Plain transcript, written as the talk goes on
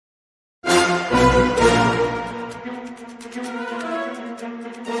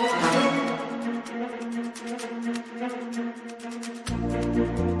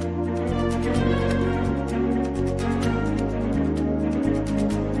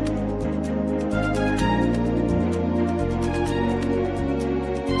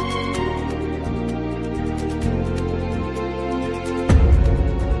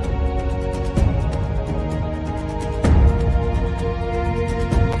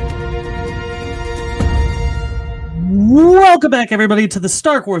Welcome back, everybody, to the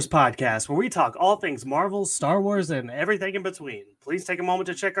Star Wars podcast, where we talk all things Marvel, Star Wars, and everything in between. Please take a moment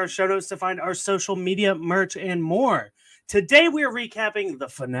to check our show notes to find our social media, merch, and more. Today, we are recapping the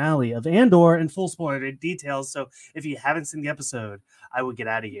finale of Andor in full spoiler details, so if you haven't seen the episode, I would get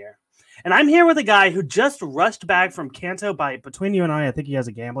out of here. And I'm here with a guy who just rushed back from Canto Bight. Between you and I think he has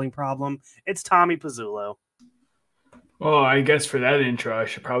a gambling problem. It's Tommy Pizzullo. Well, I guess for that intro, I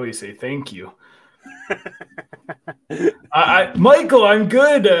should probably say thank you. Michael, I'm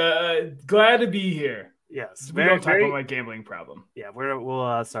good. Glad to be here. Yes, we don't talk about my gambling problem. Yeah,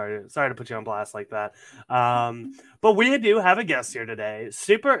 we'll sorry to put you on blast like that. But we do have a guest here today.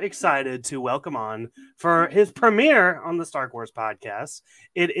 Super excited to welcome on for his premiere on the Star Wars podcast.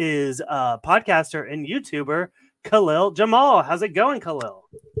 It is podcaster and YouTuber Khalil Jamal. How's it going, Khalil?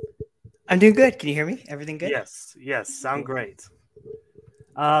 I'm doing good. Can you hear me? Everything good? Yes, sound great.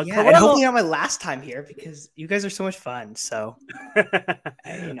 And hopefully not my last time here because you guys are so much fun. So,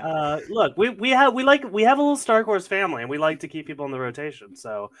 look, we have a little Star Wars family, and we like to keep people in the rotation.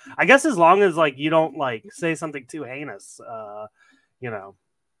 So, I guess as long as you don't say something too heinous, I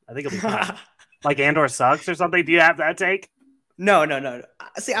think it'll be fine. Like Andor sucks or something. Do you have that take? No.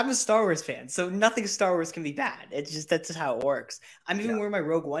 See, I'm a Star Wars fan, so nothing Star Wars can be bad. It's just that's just how it works. I'm even wearing my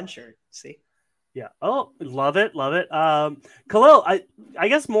Rogue One shirt. See. Yeah. Oh, love it. Khalil, I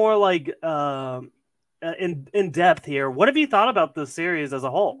guess more in depth here. What have you thought about the series as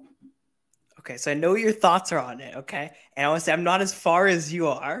a whole? Okay, so I know what your thoughts are on it. Okay, and I want to say I'm not as far as you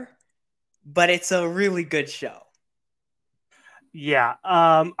are, but it's a really good show. Yeah.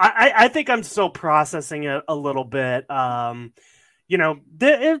 I think I'm still processing it a little bit. There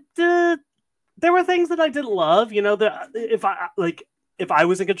were things that I didn't love. If I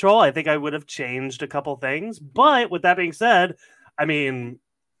was in control, I think I would have changed a couple things. But with that being said, I mean,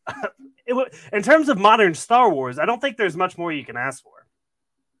 in terms of modern Star Wars, I don't think there's much more you can ask for.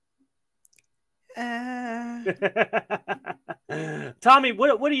 Tommy,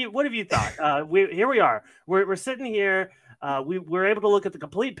 what have you thought? Here we are. We're sitting here. We're able to look at the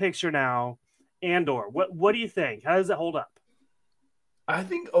complete picture now. Andor, what do you think? How does it hold up? I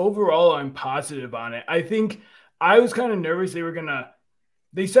think overall I'm positive on it. I think I was kind of nervous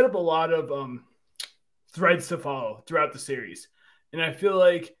they set up a lot of threads to follow throughout the series. And I feel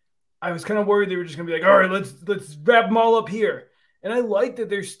like I was kind of worried they were just going to be like, all right, let's wrap them all up here. And I like that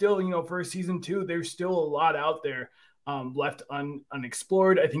there's still, for season 2, there's still a lot out there left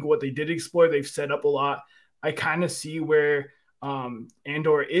unexplored. I think what they did explore, they've set up a lot. I kind of see where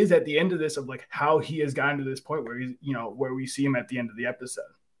Andor is at the end of this, of how he has gotten to this point where he's, where we see him at the end of the episode.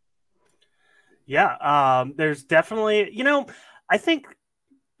 Yeah, there's definitely, I think,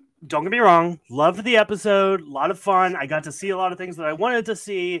 don't get me wrong, loved the episode, a lot of fun. I got to see a lot of things that I wanted to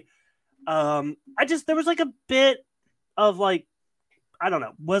see. There was a bit of I don't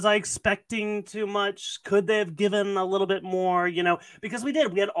know, was I expecting too much? Could they have given a little bit more, because we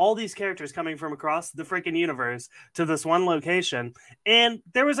had all these characters coming from across the freaking universe to this one location. And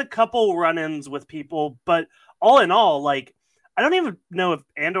there was a couple run-ins with people, but all in all, I don't even know if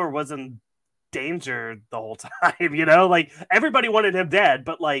Andor was in danger the whole time, everybody wanted him dead,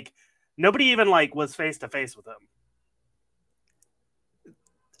 but nobody even was face to face with him.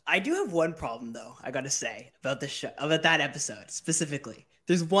 I do have one problem though, I gotta say, about the show, about that episode specifically.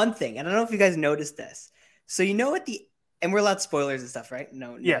 There's one thing, and I don't know if you guys noticed this. So and we're allowed spoilers and stuff, right?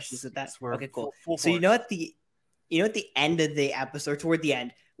 No issues with that. Yes, okay, cool. Full so at the end of the episode, toward the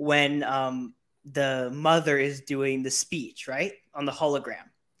end, when the mother is doing the speech, right, on the hologram.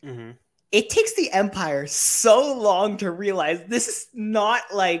 Mm-hmm. It takes the Empire so long to realize this is not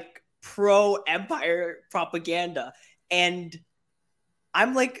pro-Empire propaganda. And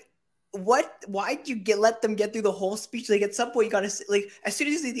I'm like, what? Why'd you let them get through the whole speech? At some point, you gotta as soon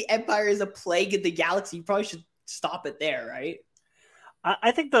as the Empire is a plague in the galaxy, you probably should stop it there, right?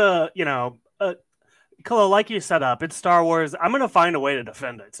 I think Khalil, like you set up, it's Star Wars. I'm going to find a way to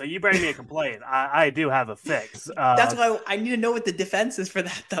defend it. So you bring me a complaint. I do have a fix. That's why I need to know what the defense is for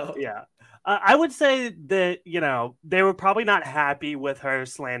that, though. Yeah. I would say that, they were probably not happy with her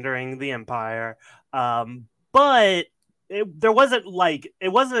slandering the Empire. But it wasn't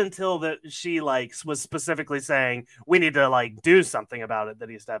until that she was specifically saying we need to do something about it that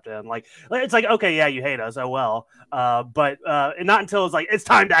he stepped in. It's okay, yeah, you hate us, oh well, but not until it's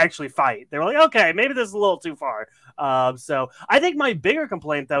time to actually fight. They were okay, maybe this is a little too far. So I think my bigger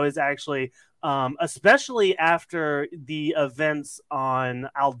complaint though is actually especially after the events on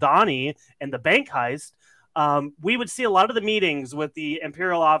Aldhani and the bank heist, we would see a lot of the meetings with the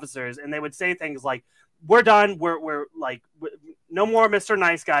Imperial officers, and they would say things like, we're done. We're like, no more Mr.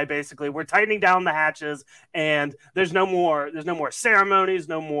 Nice Guy. Basically, we're tightening down the hatches, and there's no more ceremonies,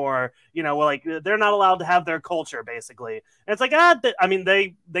 no more, like they're not allowed to have their culture. Basically, and it's like, I mean,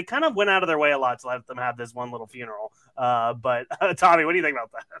 they kind of went out of their way a lot to let them have this one little funeral. But Tommy, what do you think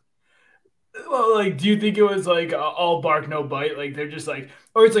about that? Well, like, do you think it was like all bark, no bite? Like they're just like,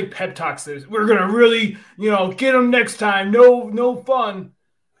 or it's like pep talks. We're gonna really, get them next time. No fun.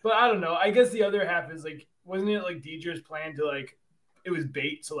 But I don't know. I guess the other half is like, wasn't it like Deidre's plan to like, it was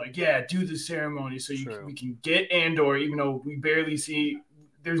bait. So like, yeah, do the ceremony so we can get Andor, even though we barely see.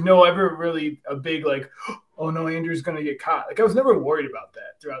 There's no ever really a big like, oh no, Andor's gonna get caught. Like I was never worried about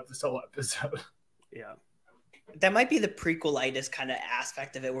that throughout this whole episode. Yeah, that might be the prequelitis kind of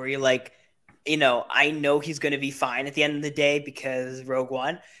aspect of it, where you're like, I know he's going to be fine at the end of the day because Rogue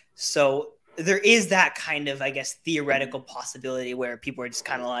One. So there is that kind of, I guess, theoretical possibility where people are just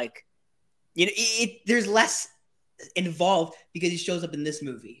kind of like, there's less involved because he shows up in this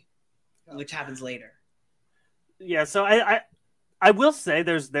movie, which happens later. Yeah. So I will say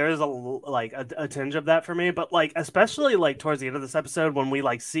there is a tinge of that for me, but like especially like towards the end of this episode when we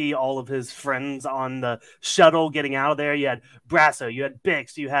like see all of his friends on the shuttle getting out of there. You had Brasso, you had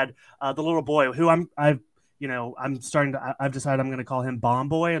Bix, you had the little boy who I've decided I'm going to call him Bomb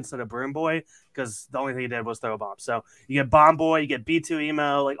Boy instead of Broom Boy because the only thing he did was throw a bomb. So you get Bomb Boy, you get B2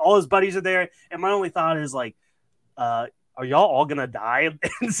 Emo, like all his buddies are there, and my only thought is like, are y'all all gonna die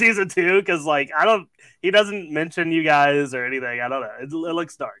in season 2? Because like he doesn't mention you guys or anything. I don't know. It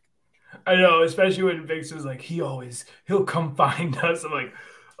looks dark. I know, especially when Vix was like, he'll come find us. I'm like,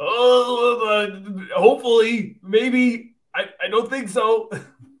 oh, hopefully, maybe. I don't think so.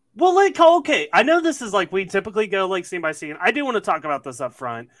 Well, like, okay, I know this is like we typically go like scene by scene. I do want to talk about this up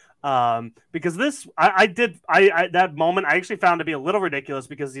front because this that moment I actually found to be a little ridiculous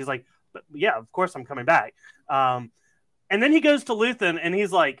because he's like, yeah, of course I'm coming back. And then he goes to Luthen and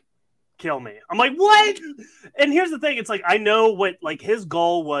he's like, kill me. I'm like, what? And here's the thing. It's like, I know what like his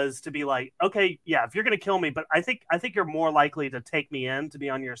goal was to be like, okay, yeah, if you're going to kill me, but I think you're more likely to take me in to be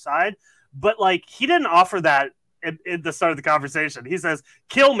on your side. But like, he didn't offer that at the start of the conversation. He says,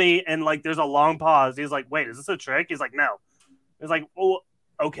 kill me. And like, there's a long pause. He's like, wait, is this a trick? He's like, no. It's like, oh,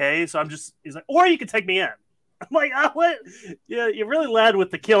 okay. So he's like, or you could take me in. I'm like, oh, what? Yeah, you really led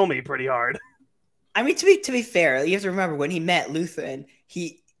with the kill me pretty hard. I mean, to be fair, you have to remember when he met Luthen,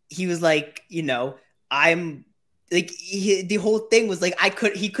 he was like, I'm like, the whole thing was like,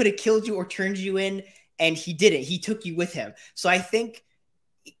 he could have killed you or turned you in, and he didn't. He took you with him. So I think,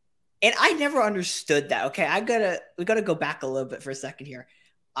 and I never understood that. Okay, we gotta go back a little bit for a second here.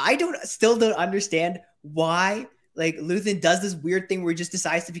 I still don't understand why like Luthen does this weird thing where he just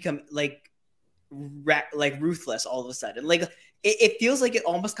decides to become like ruthless all of a sudden. Like it feels like it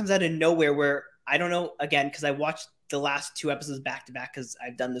almost comes out of nowhere. Where I don't know, again, because I watched the last 2 episodes back to back because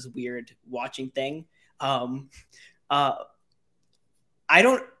I've done this weird watching thing. I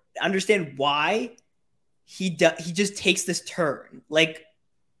don't understand why he just takes this turn. Like,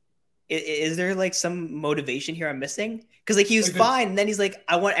 is there like some motivation here I'm missing? Because like he was fine, and then he's like,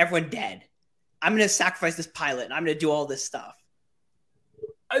 I want everyone dead. I'm gonna sacrifice this pilot, and I'm gonna do all this stuff.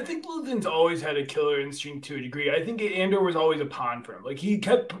 I think Luthen's always had a killer instinct to a degree. I think Andor was always a pawn for him. Like, he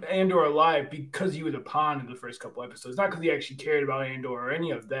kept Andor alive because he was a pawn in the first couple episodes, not because he actually cared about Andor or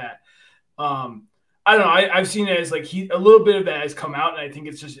any of that. I don't know. I've seen it as like a little bit of that has come out, and I think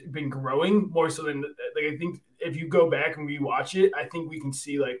it's just been growing more so than like I think if you go back and rewatch it, I think we can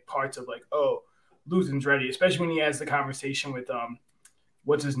see like parts of like, oh, Luthen's ready, especially when he has the conversation with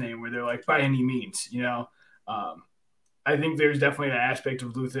what's his name, where they're like, by any means, I think there's definitely an aspect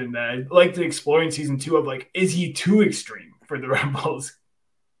of Luthen that I'd like to explore in season 2 of like, is he too extreme for the Rebels?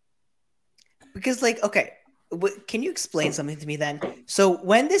 Because like, okay, can you explain something to me then? So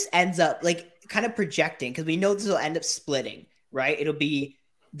when this ends up like kind of projecting, because we know this will end up splitting, right? It'll be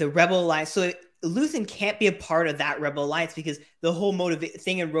the Rebel Alliance. So Luthen can't be a part of that Rebel Alliance because the whole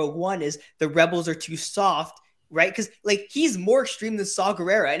thing in Rogue One is the Rebels are too soft, right? Because like he's more extreme than Saw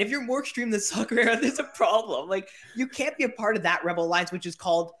Gerrera, and if you're more extreme than Saw Gerrera, there's a problem. Like you can't be a part of that Rebel Alliance, which is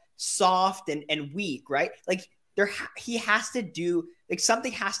called soft and weak, right? Like he has to do like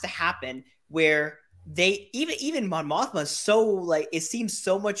something has to happen where they even Mon Mothma is so like it seems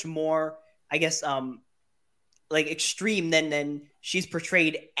so much more, I guess, like extreme than she's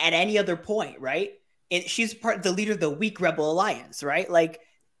portrayed at any other point, right? And she's the leader of the weak Rebel Alliance, right? Like,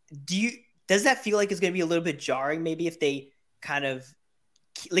 does that feel like it's going to be a little bit jarring? Maybe if they kind of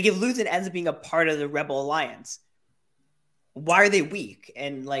like if Luthen ends up being a part of the Rebel Alliance, why are they weak?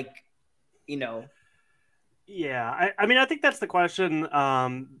 And like, Yeah, I mean, I think that's the question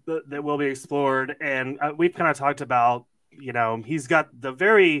that will be explored, and we've kind of talked about. He's got the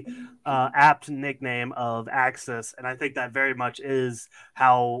very apt nickname of Axis, and I think that very much is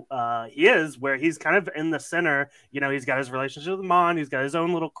how he is, where he's kind of in the center. He's got his relationship with Mon, he's got his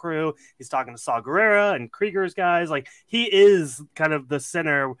own little crew, he's talking to Saw Gerrera and Krieger's guys. Like, he is kind of the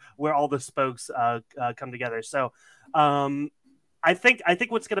center where all the spokes come together. So, I think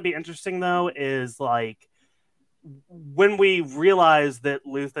what's going to be interesting though is like when we realize that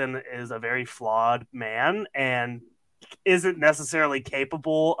Luthen is a very flawed man and isn't necessarily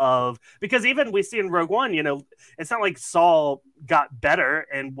capable of, because even we see in Rogue One, it's not like Saul got better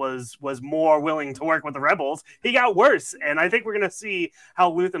and was more willing to work with the rebels. He got worse. And I think we're going to see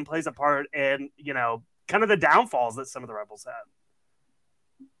how Luthen plays a part in, kind of the downfalls that some of the rebels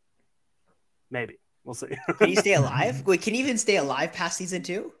had. Maybe. We'll see. Can he stay alive? Wait, can he even stay alive past season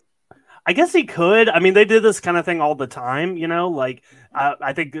 2? I guess he could. I mean, they did this kind of thing all the time, like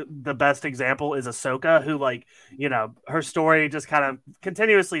I think the best example is Ahsoka, who her story just kind of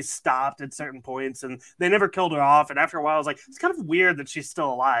continuously stopped at certain points and they never killed her off. And after a while, I was like, it's kind of weird that she's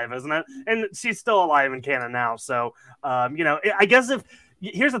still alive, isn't it? And she's still alive in canon now. So, I guess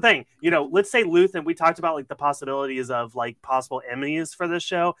here's the thing, let's say Luthen, we talked about like the possibilities of like possible Emmys for this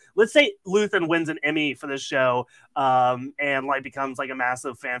show. Let's say Luthen wins an Emmy for this show and like becomes like a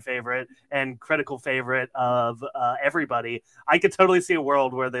massive fan favorite and critical favorite of everybody. I could totally see a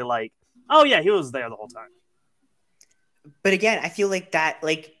world where they like, oh yeah, he was there the whole time. But again, I feel like that,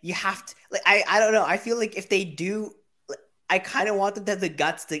 like you have to, like, I don't know. I feel like if they do, I kind of want them to have the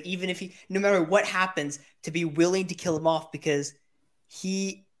guts to, even if no matter what happens, to be willing to kill him off, because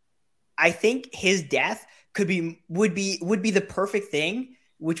I think his death would be the perfect thing,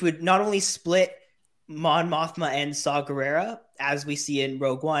 which would not only split Mon Mothma and Saw Gerrera, as we see in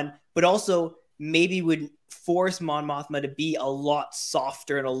Rogue One, but also maybe would force Mon Mothma to be a lot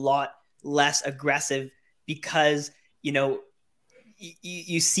softer and a lot less aggressive, because,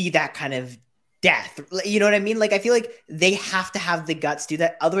 you see that kind of death. You know what I mean? Like, I feel like they have to have the guts to do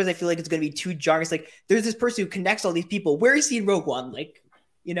that. Otherwise, I feel like it's going to be too jarring. It's like, there's this person who connects all these people. Where is he in Rogue One? Like,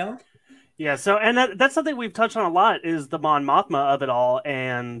 Yeah, so, and that's something we've touched on a lot, is the Mon Mothma of it all.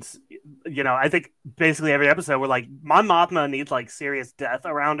 And, I think basically every episode we're like, Mon Mothma needs like serious death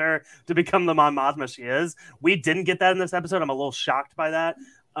around her to become the Mon Mothma she is. We didn't get that in this episode. I'm a little shocked by that.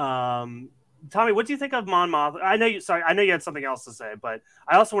 Tommy, what do you think of Mon Mothma? I know you had something else to say, but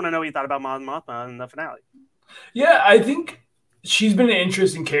I also want to know what you thought about Mon Mothma in the finale. Yeah, I think she's been an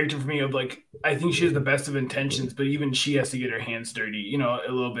interesting character for me. Of like, I think she has the best of intentions, but even she has to get her hands dirty,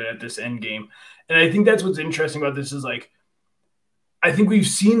 a little bit at this end game. And I think that's what's interesting about this is like, I think we've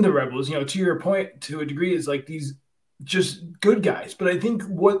seen the rebels, to your point, to a degree, is like these just good guys. But I think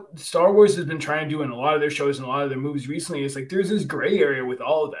what Star Wars has been trying to do in a lot of their shows and a lot of their movies recently is like, there's this gray area with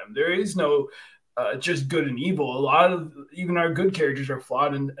all of them. There is no just good and evil. A lot of even our good characters are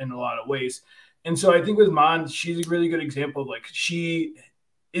flawed in a lot of ways. And so I think with Mon, she's a really good example of like, she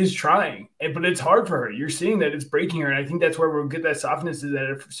is trying, but it's hard for her. You're seeing that it's breaking her. And I think that's where we'll get that softness, is that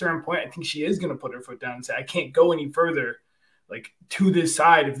at a certain point, I think she is going to put her foot down and say, I can't go any further, like, to this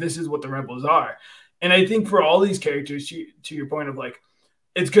side if this is what the rebels are. And I think for all these characters, to your point of like,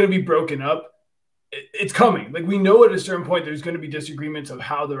 it's going to be broken up. It's coming. Like, we know at a certain point there's going to be disagreements of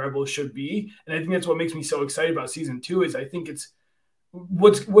how the rebels should be. And I think that's what makes me so excited about season 2 is I think it's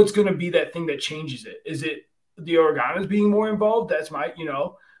what's going to be that thing that changes it. Is it the Organas being more involved? That's my,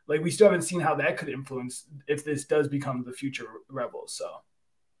 like, we still haven't seen how that could influence if this does become the future rebels. So.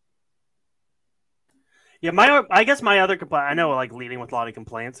 Yeah, I guess my other complaint, I know we're like leading with a lot of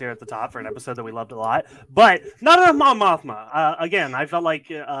complaints here at the top for an episode that we loved a lot, but not enough Mon Mothma. Again, I felt like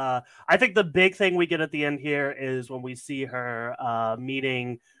I think the big thing we get at the end here is when we see her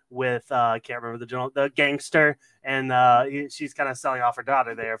meeting with I can't remember the gangster, and she's kind of selling off her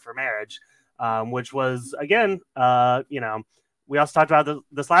daughter there for marriage, which was again, we also talked about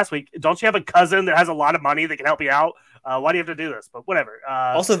this last week. Don't you have a cousin that has a lot of money that can help you out? Why do you have to do this? But whatever.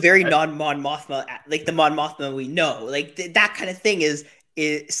 Also, very non-Mon Mothma, like the Mon Mothma we know. Like that kind of thing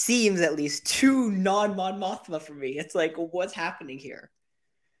it seems at least too non-Mon Mothma for me. It's like, what's happening here?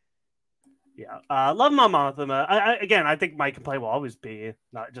 Yeah, love Mon Mothma. I think my complaint will always be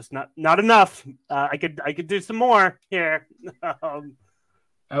not enough. I could do some more here.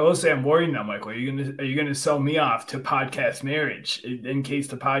 I will say I'm worried now, Michael. Are you gonna sell me off to podcast marriage in case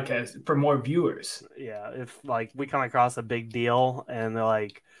the podcast for more viewers? Yeah, if like we come across a big deal and they're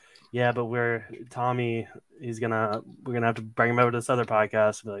like, yeah, but Tommy, we're gonna have to bring him over to this other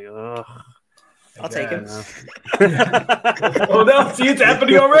podcast. And be like, ugh. I'll take him. Oh no, see, it's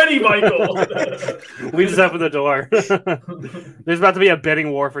happening already, Michael. We just opened the door. There's about to be a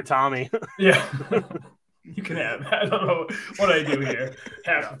bidding war for Tommy. Yeah. You can have. I don't know what I do here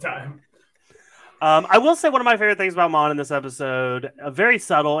half the time. I will say one of my favorite things about Mon in this episode, very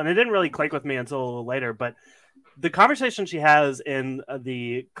subtle, and it didn't really click with me until a little later, but the conversation she has in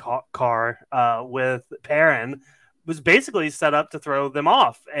the car with Perrin was basically set up to throw them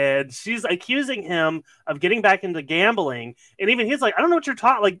off. And she's accusing him of getting back into gambling. And even he's like, I don't know what you're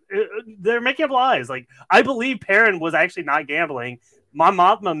talking. Like, they're making up lies. Like, I believe Perrin was actually not gambling. Mon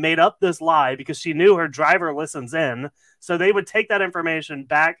Mothma made up this lie because she knew her driver listens in. So they would take that information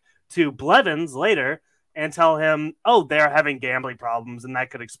back to Blevins later and tell him, oh, they're having gambling problems. And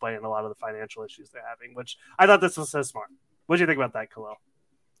that could explain a lot of the financial issues they're having, which I thought this was so smart. What do you think about that, Khalil?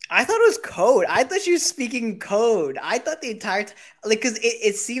 I thought it was code. I thought she was speaking code. I thought the entire time, like, because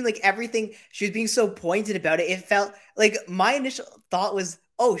it seemed like everything, she was being so pointed about it. It felt like my initial thought was,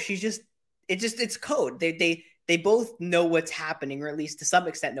 oh, it's code. They both know what's happening, or at least to some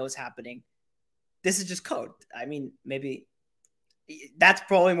extent know what's happening. This is just code. I mean, maybe that's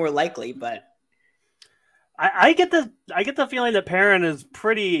probably more likely, but I get the feeling that Perrin is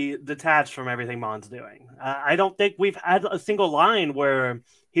pretty detached from everything Mon's doing. I don't think we've had a single line where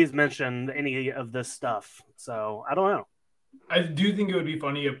he's mentioned any of this stuff. So I don't know. I do think it would be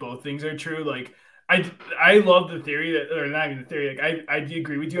funny if both things are true. Like, I love the theory that, or not even the theory. Like, I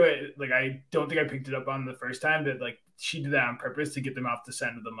agree with you. I don't think I picked it up on the first time that like she did that on purpose to get them off the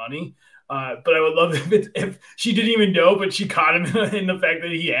scent of the money. But I would love if she didn't even know, but she caught him in the fact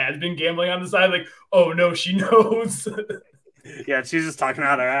that he has been gambling on the side. Like, oh no, she knows. Yeah, she's just talking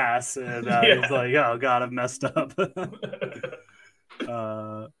out her ass, and he's like, "Oh God, I've messed up."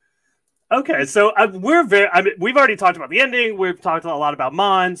 Okay, so we've already talked about the ending. We've talked a lot about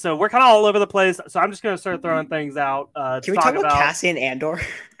Mon, so we're kind of all over the place. So I'm just going to start throwing things out. Can we talk about Cassian Andor?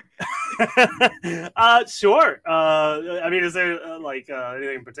 Sure. I mean, is there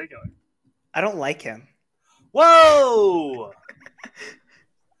anything in particular? I don't like him. Whoa!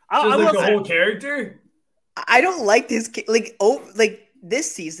 The whole character. I don't like this.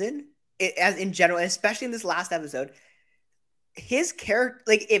 This season, as in general, and especially in this last episode, his character,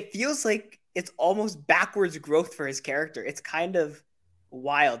 it feels like it's almost backwards growth for his character. It's kind of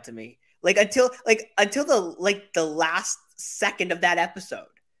wild to me. Until the last second of that episode,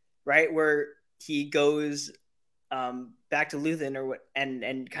 right, where he goes back to Luthen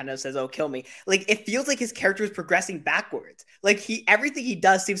and kind of says, "Oh, kill me." It feels like his character is progressing backwards. Everything he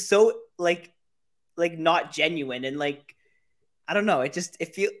does seems so not genuine, and I don't know.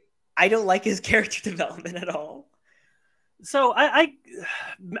 I don't like his character development at all. So I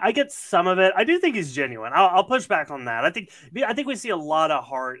get some of it. I do think he's genuine. I'll push back on that. I think we see a lot of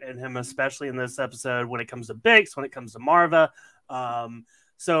heart in him, especially in this episode when it comes to Bix, when it comes to Marva.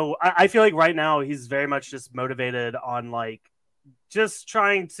 So I feel like right now he's very much just motivated on just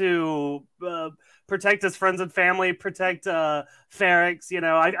trying to protect his friends and family, protect Ferrix.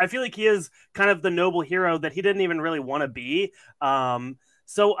 I feel like he is kind of the noble hero that he didn't even really want to be.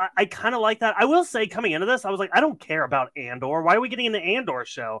 So I kind of like that. I will say, coming into this, I was like, I don't care about Andor. Why are we getting an Andor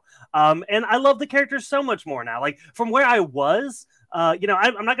show? And I love the characters so much more now. From where I was, I'm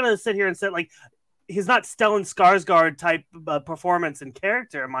not going to sit here and say he's not Stellan Skarsgård type performance and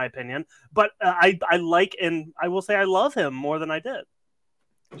character, in my opinion. But I like, and I will say I love him more than I did.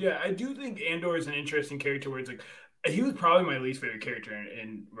 Yeah, I do think Andor is an interesting character where it's he was probably my least favorite character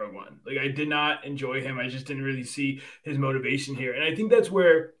in Rogue One. I did not enjoy him. I just didn't really see his motivation here. And I think that's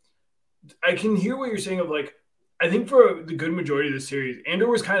where I can hear what you're saying of I think for the good majority of the series, Andor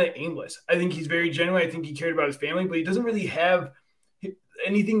was kind of aimless. I think he's very genuine. I think he cared about his family, but he doesn't really have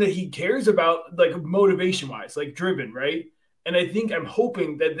anything that he cares about, motivation wise, driven, right? And I think I'm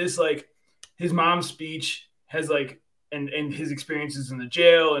hoping that this, his mom's speech has and his experiences in the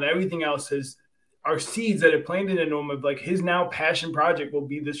jail and everything else are seeds that have planted in him of his now passion project will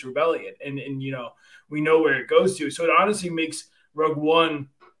be this rebellion. And we know where it goes to. So it honestly makes Rogue One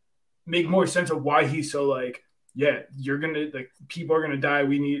make more sense of why he's so you're going to people are going to die.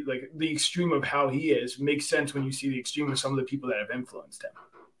 We need the extreme of how he is makes sense when you see the extreme of some of the people that have influenced him.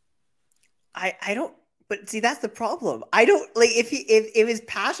 I don't, but see, that's the problem. I don't if his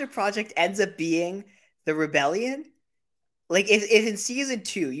passion project ends up being the rebellion, if in season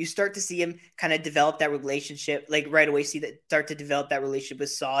 2 you start to see him kind of develop that relationship, right away start to develop that relationship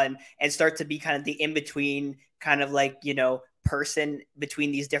with Saw and start to be kind of the in-between kind of person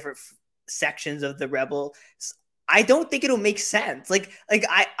between these different sections of the rebel. I don't think it'll make sense.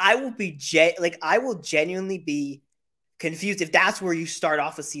 I will genuinely be confused if that's where you start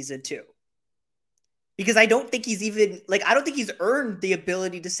off with season 2. because I don't think he's even like, I don't think he's earned the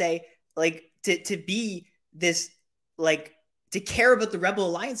ability to say like to be this, like, to care about the Rebel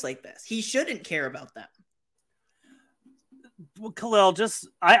Alliance like this. He shouldn't care about them. Well, Khalil, just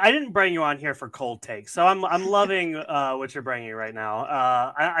I didn't bring you on here for cold takes, so I'm loving what you're bringing right now.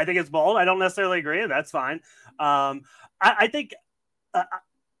 I think it's bold. I don't necessarily agree. That's fine. I think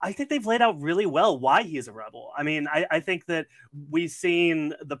I think they've laid out really well why he's a rebel. I mean, I think that we've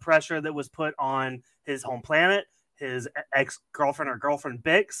seen the pressure that was put on his home planet, his ex-girlfriend or girlfriend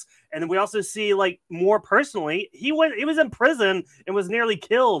Bix, and then we also see, like, more personally, he was in prison and was nearly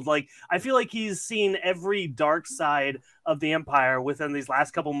killed. Like, I feel like he's seen every dark side of the Empire within these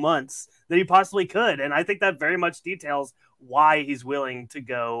last couple months that he possibly could, and I think that very much details why he's willing to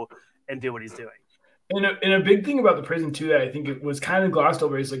go and do what he's doing. And a big thing about the prison too that I think it was kind of glossed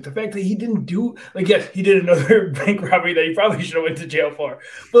over is like the fact that he didn't do, like, yes, he did another bank robbery that he probably should have went to jail for,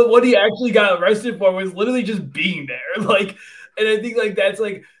 but what he actually got arrested for was literally just being there. Like, and I think like that's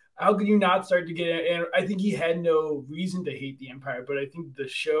like, how could you not start to get it? And I think he had no reason to hate the Empire, but I think the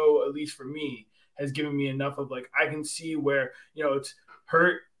show, at least for me, has given me enough of like, I can see where, you know, it's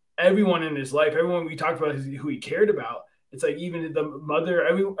hurt everyone in his life, everyone we talked about who he cared about. It's like even the mother,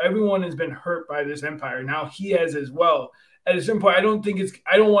 everyone has been hurt by this Empire. Now he has as well. At a certain point, I don't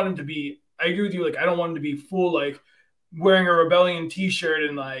want him to be, I agree with you, like, I don't want him to be full, like, wearing a rebellion t-shirt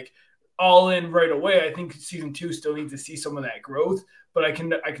and, like, all in right away. I think season 2 still needs to see some of that growth, but I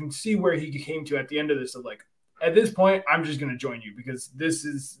can see where he came to at the end of this. Of like, at this point, I'm just going to join you because this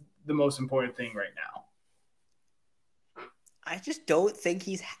is the most important thing right now. I just don't think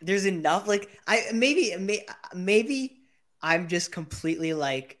there's enough. Like, maybe I'm just completely,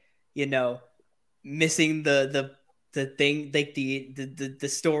 like, you know, missing the thing, like the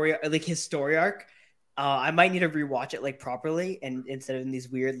story, like his story arc. I might need to rewatch it like properly and instead of in these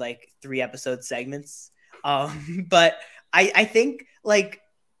weird like 3-episode segments. But I think, like,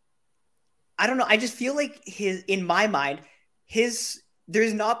 I don't know. I just feel like in my mind,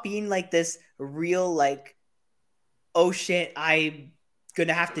 there's not being like this real, like, oh shit, I'm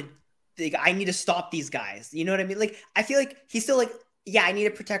gonna have to, like, I need to stop these guys. You know what I mean? Like, I feel like he's still like, yeah, I need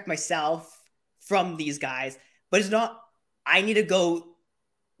to protect myself from these guys, but it's not, I need to go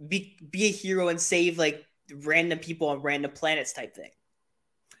be a hero and save, like, random people on random planets type thing.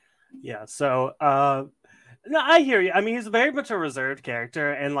 Yeah. So, no, I hear you. I mean, he's very much a reserved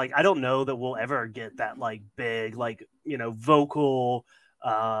character, and, like, I don't know that we'll ever get that, like, big, like, you know, vocal,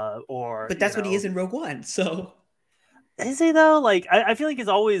 or. But that's what he is in Rogue One. So. Is he though? Like, I feel like he's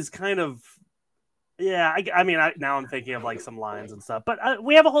always kind of, yeah. I mean, now I'm thinking of like some lines and stuff, but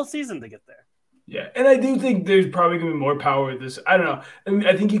we have a whole season to get there. Yeah, and I do think there's probably gonna be more power with this. I don't know. I mean,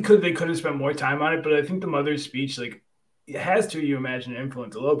 I think they could have spent more time on it, but I think the mother's speech, like, it has to, you imagine,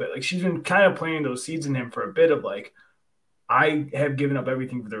 influence a little bit. Like, she's been kind of planting those seeds in him for a bit of like, I have given up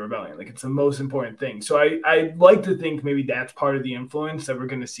everything for the rebellion. Like, it's the most important thing. So I like to think maybe that's part of the influence that we're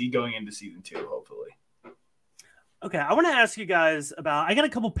going to see going into season 2, hopefully. Okay, I want to ask you guys about, I got a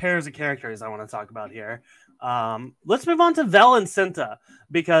couple pairs of characters I want to talk about here. Let's move on to Vel and Cinta,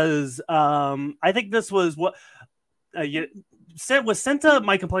 because I think this was what with Cinta,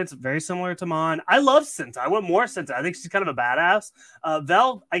 my complaints are very similar to Mon. I love Cinta. I want more Cinta. I think she's kind of a badass.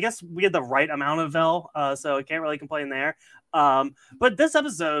 Vel, I guess we had the right amount of Vel, so I can't really complain there. But this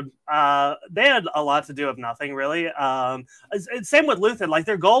episode, they had a lot to do with nothing, really. Same with Luthen. Like,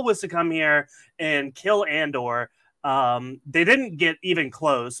 their goal was to come here and kill Andor. They didn't get even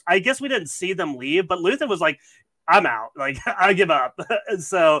close. I guess we didn't see them leave, but Luthen was like, I'm out. Like, I give up.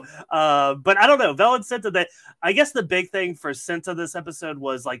 So, but I don't know. Vel and Cinta, I guess the big thing for Cinta this episode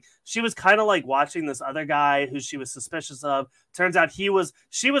was, like, she was kind of like watching this other guy who she was suspicious of. Turns out she was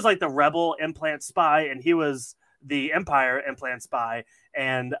like the rebel implant spy, and he was the Empire implant spy.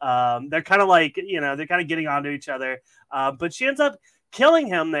 And they're kind of like, they're kind of getting onto each other. But she ends up killing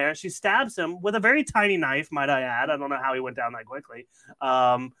him there. She stabs him with a very tiny knife, might I add. I don't know how he went down that quickly.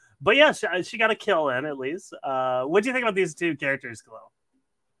 But yeah, she got a kill in, at least. What do you think about these two characters, Khalil?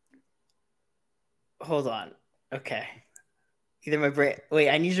 Hold on. Okay. Either my brain. Wait,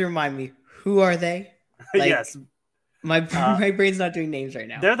 I need you to remind me. Who are they? Like, yes. My brain's not doing names right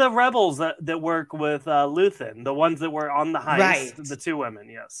now. They're the rebels that work with Luthen, the ones that were on the heist. Right. The two women,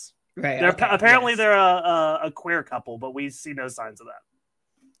 yes. Right. They're apparently they're a queer couple, but we see no signs of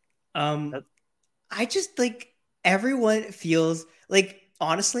that. I just, like, everyone feels like,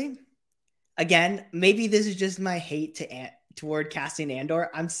 honestly, again, maybe this is just my hate toward casting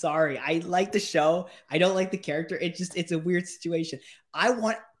Andor. I'm sorry. I like the show. I don't like the character. It's a weird situation. I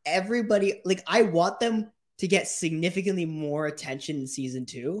want everybody, like, I want them to get significantly more attention in season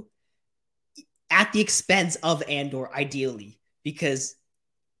 2. at the expense of Andor, ideally, because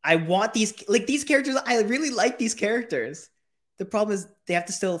I want these characters. I really like these characters. The problem is they have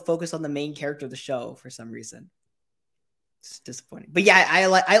to still focus on the main character of the show for some reason. It's disappointing. But yeah, I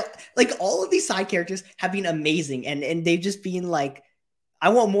like all of these side characters have been amazing, and they've just been like, I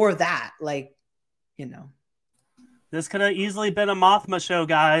want more of that. Like, you know. This could have easily been a Mothma show,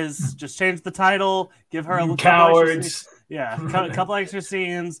 guys. Just change the title, give her a cowards. A couple extra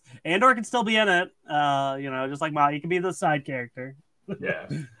scenes. Andor can still be in it. Just like Ma, he can be the side character. Yeah,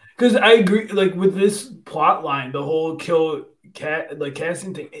 because I agree. Like with this plot line, the whole kill cat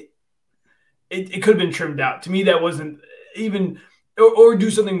casting thing, it could have been trimmed out. To me, that wasn't even, or do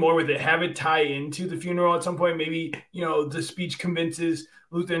something more with it. Have it tie into the funeral at some point. Maybe the speech convinces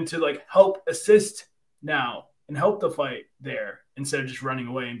Luthen to like help assist now and help the fight there instead of just running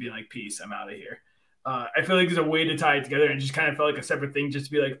away and being like, "Peace, I'm out of here." I feel like there's a way to tie it together, and it just kind of felt like a separate thing, just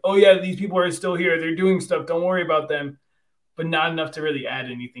to be like, "Oh yeah, these people are still here. They're doing stuff. Don't worry about them." But not enough to really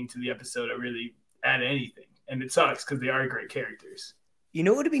add anything to the episode or really add anything. And it sucks because they are great characters. You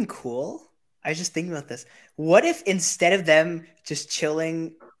know what would have been cool? I was just thinking about this. What if instead of them just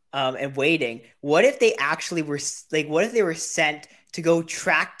chilling and waiting, what if they actually were like, what if they were sent to go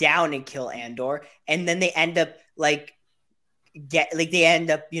track down and kill Andor, and then they end up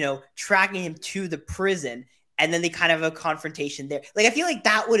tracking him to the prison, and then they kind of have a confrontation there. Like, I feel like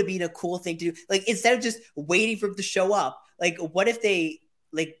that would have been a cool thing to do. Like, instead of just waiting for him to show up, like, what if they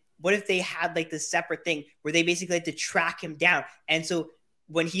had like this separate thing where they basically had to track him down, and so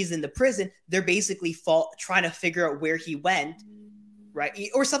when he's in the prison, they're basically trying to figure out where he went, right?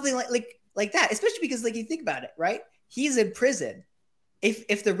 Or something like that. Especially because, like, you think about it, right? He's in prison.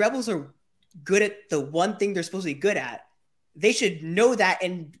 If the rebels are good at the one thing they're supposed to be good at, they should know that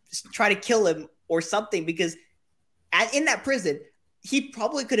and try to kill him or something, because in that prison, he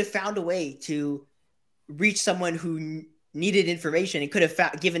probably could have found a way to reach someone who needed information and could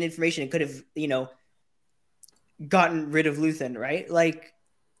have given information and could have, gotten rid of Luthen, right? Like,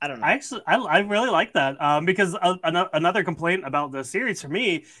 I don't know. I really like that because another complaint about the series for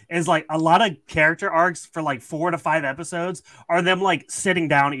me is like a lot of character arcs for like 4 to 5 episodes are them like sitting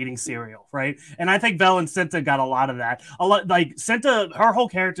down eating cereal, right? And I think Vel and Cinta got a lot of that. A lot, like Cinta, her whole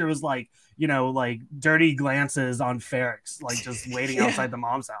character was like, like dirty glances on Ferrix, like just waiting outside the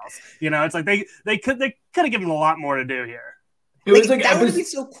mom's house. It's like they could have given a lot more to do here. It was like that would be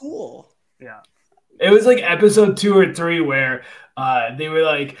so cool. Yeah. It was like episode 2 or 3 where they were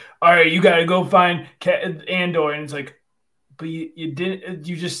like, "All right, you got to go find Andor," and it's like, "But you didn't.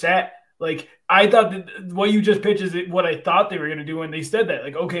 You just sat." Like, I thought that what you just pitched is what I thought they were gonna do when they said that.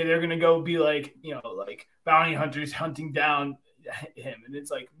 Like, okay, they're gonna go be like, like bounty hunters hunting down him, and it's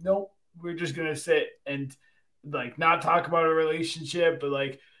like, nope, we're just gonna sit and like not talk about a relationship, but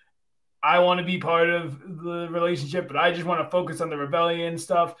like, I want to be part of the relationship, but I just want to focus on the rebellion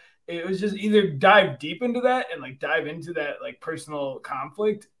stuff. It was just either dive deep into that and like dive into that like personal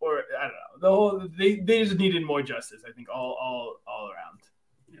conflict, or I don't know. They just needed more justice, I think, all around.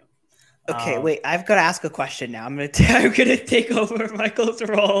 Yeah. Okay, wait. I've got to ask a question now. I'm gonna take over Michael's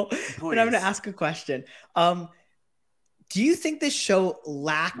role, and I'm gonna ask a question. Do you think this show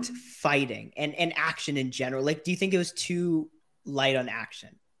lacked fighting and action in general? Like, do you think it was too light on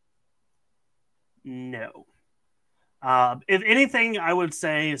action? No. If anything, I would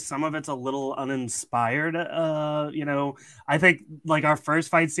say some of it's a little uninspired. I think like our first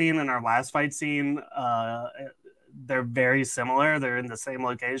fight scene and our last fight scene, they're very similar. They're in the same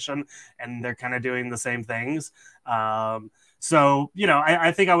location and they're kind of doing the same things. I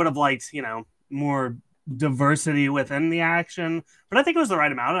think I would have liked, more diversity within the action, but I think it was the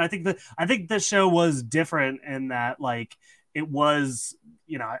right amount. And I think the show was different in that, like, it was,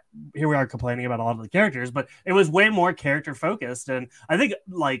 here we are complaining about a lot of the characters, but it was way more character focused. And I think,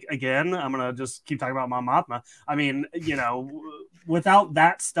 like, again, I'm going to just keep talking about Mon Mothma. I mean, without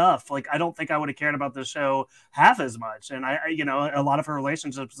that stuff, like, I don't think I would have cared about the show half as much. And a lot of her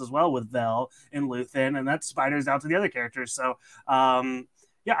relationships as well with Vel and Luthen, and that spiders out to the other characters. So,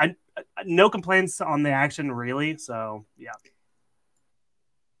 I no complaints on the action really. So, yeah.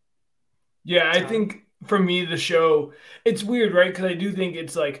 Yeah, I think for me, the show, it's weird, right? Because I do think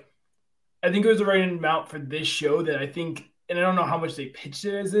it's like, I think it was the right amount for this show that I think, and I don't know how much they pitched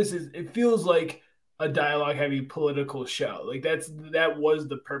it as this, is it feels like a dialogue heavy political show. Like that was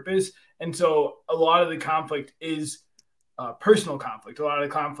the purpose. And so a lot of the conflict is personal conflict. A lot of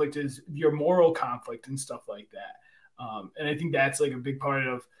the conflict is your moral conflict and stuff like that. And I think that's like a big part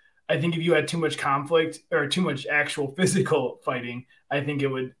of, I think if you had too much conflict or too much actual physical fighting, I think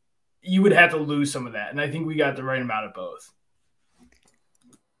you would have to lose some of that. And I think we got the right amount of both.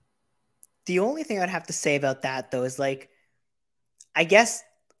 The only thing I'd have to say about that though is like, I guess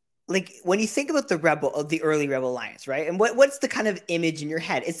like when you think about the early Rebel Alliance, right? And what's the kind of image in your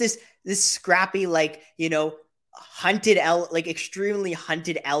head? It's this scrappy, like, like extremely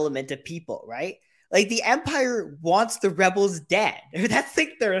hunted element of people, right? Like the Empire wants the rebels dead. That's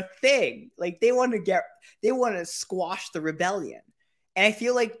like their thing. Like they want to squash the rebellion. And I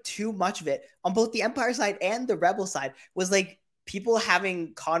feel like too much of it on both the Empire side and the Rebel side was like people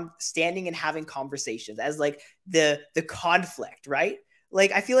standing and having conversations as like the conflict, right?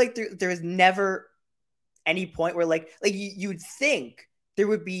 Like I feel like there's never any point where like you'd think there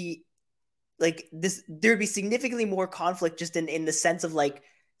would be like this, there would be significantly more conflict just in the sense of like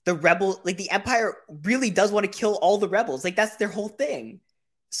the Empire really does want to kill all the rebels. Like that's their whole thing.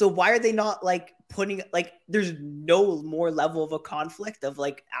 So why are they not like putting like there's no more level of a conflict of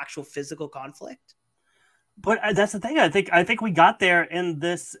like actual physical conflict? But that's the thing. I think we got there in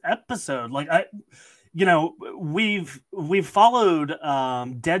this episode. Like we've followed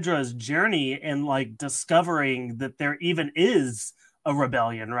Dedra's journey in like discovering that there even is a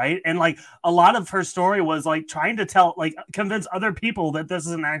rebellion, right? And like a lot of her story was like trying to convince other people that this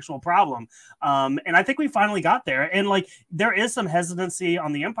is an actual problem. And I think we finally got there. And like there is some hesitancy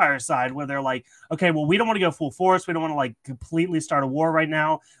on the Empire side where they're like, okay, well, we don't want to go full force. We don't want to like completely start a war right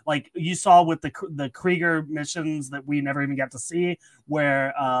now. Like you saw with the Krieger missions that we never even got to see,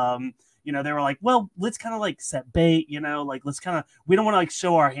 where they were like, well, let's kind of like set bait, like we don't want to like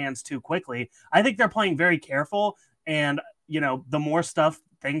show our hands too quickly. I think they're playing very careful. And the more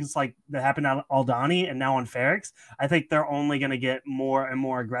things like that happened on Aldhani and now on Ferrix, I think they're only going to get more and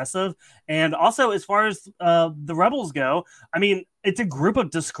more aggressive. And also, as far as the rebels go, I mean, it's a group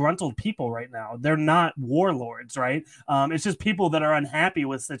of disgruntled people right now. They're not warlords, right? It's just people that are unhappy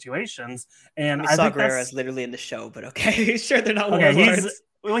with situations. And I think Guerrera's literally in the show, but okay, sure, they're not warlords.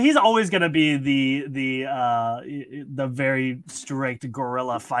 He's always going to be the very strict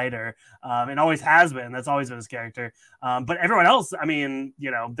guerrilla fighter, and always has been. That's always been his character. But everyone else, I mean,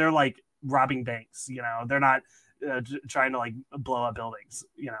 they're like robbing banks. They're not trying to like blow up buildings.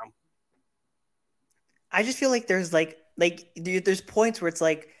 I just feel like there's there's points where it's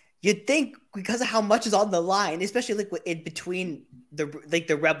like you'd think because of how much is on the line, especially like in between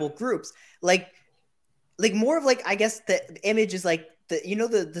the rebel groups, like more of like I guess the image is like.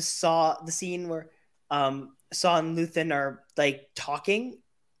 The scene where Saw and Luthen are like talking,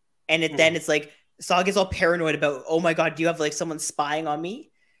 and then it's like Saw gets all paranoid about, oh my god, do you have like someone spying on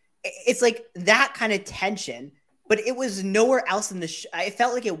me? It's like that kind of tension, but it was nowhere else in the I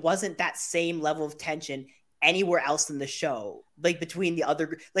felt like it wasn't that same level of tension anywhere else in the show. Like between the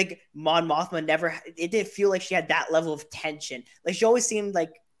other, like Mon Mothma it didn't feel like she had that level of tension. Like she always seemed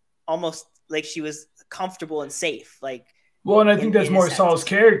like almost like she was comfortable and safe. Like. Well, and I think that's more Saul's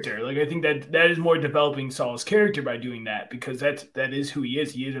character. Like I think that is more developing Saul's character by doing that, because that is who he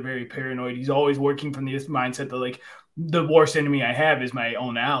is. He is a very paranoid. He's always working from this mindset that like the worst enemy I have is my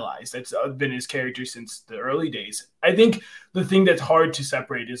own allies. That's been his character since the early days. I think the thing that's hard to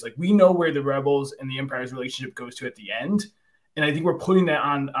separate is like we know where the rebels and the Empire's relationship goes to at the end, and I think we're putting that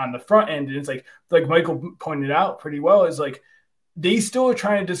on the front end. And it's like Michael pointed out pretty well is like. They still are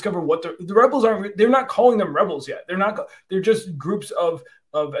trying to discover what the rebels aren't. They're not calling them rebels yet. They're just groups of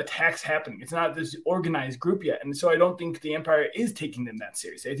attacks happening. It's not this organized group yet. And so I don't think the Empire is taking them that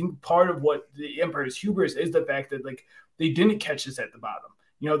seriously. I think part of what the Empire's hubris is the fact that like they didn't catch this at the bottom.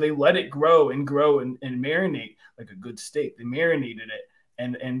 They let it grow and marinate like a good steak. They marinated it.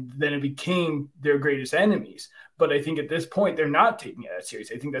 And then it became their greatest enemies. But I think at this point, they're not taking it that serious.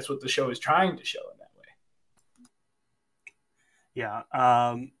 I think that's what the show is trying to show in that. Yeah.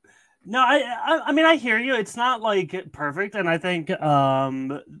 No, I mean, I hear you. It's not like perfect. And I think,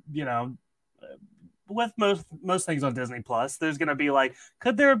 with most things on Disney Plus, there's going to be like,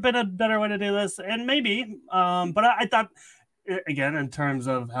 could there have been a better way to do this? And maybe, but I thought, again, in terms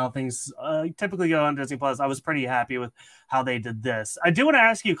of how things typically go on Disney Plus, I was pretty happy with how they did this. I do want to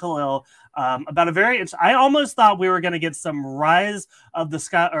ask you, Khalil, about I almost thought we were going to get some Rise of the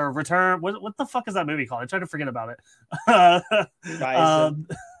Sky or Return. What the fuck is that movie called? I tried to forget about it.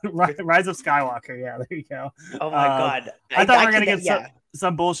 Rise of Skywalker. Yeah, there you go. Oh my god! I thought we were going to get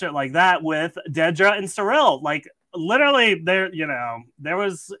some bullshit like that with Dedra and Cyril. Like literally, there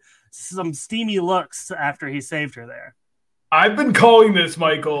was some steamy looks after he saved her there. I've been calling this,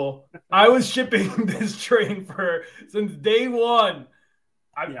 Michael. I was shipping this train since day one.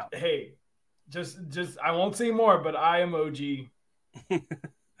 Hey, just I won't say more, but I am OG.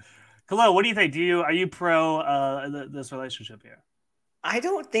 Khalil, what do you think? Are you pro this relationship here? I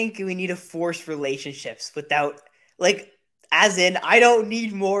don't think we need to force relationships without like. As in, I don't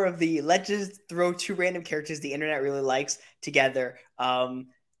need more of the let's just throw two random characters the internet really likes together.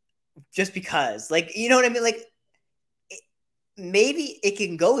 Just because, like, you know what I mean? Like, maybe it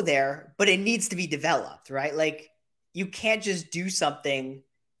can go there, but it needs to be developed, right? Like, you can't just do something,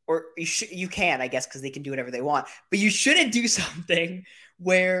 or you can, I guess, because they can do whatever they want, but you shouldn't do something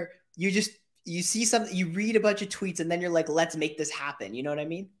where you see something, you read a bunch of tweets, and then you're like, let's make this happen. You know what I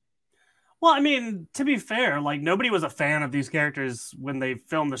mean? Well, I mean, to be fair, like nobody was a fan of these characters when they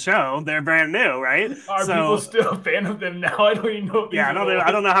filmed the show. They're brand new, right? Are people still a fan of them now? I don't even know. Yeah,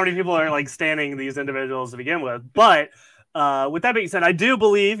 I don't know how many people are like standing these individuals to begin with. But with that being said, I do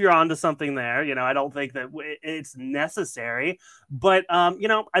believe you're onto something there. You know, I don't think that it's necessary, but you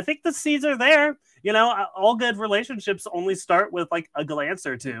know, I think the seeds are there. You know, all good relationships only start with like a glance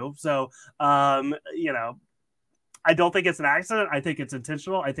or two. So, you know. I don't think it's an accident. I think it's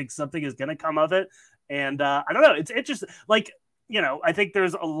intentional. I think something is going to come of it. And I don't know. It's interesting. Like, you know, I think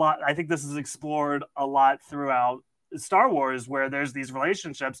there's a lot. I think this is explored a lot throughout Star Wars where there's these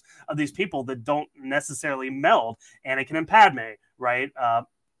relationships of these people that don't necessarily meld. Anakin and Padme, right? I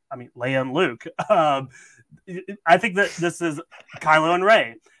mean, Leia and Luke. I think that this is Kylo and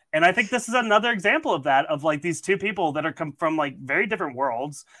Rey. And I think this is another example of that, of like these two people that are come from like very different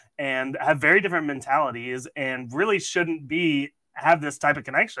worlds and have very different mentalities and really shouldn't have this type of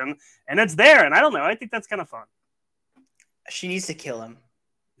connection. And it's there. And I don't know. I think that's kind of fun. She needs to kill him.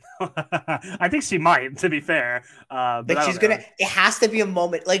 I think she might, to be fair. But she's going to, it has to be a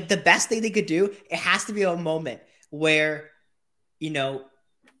moment. Like the best thing they could do, it has to be a moment where, you know,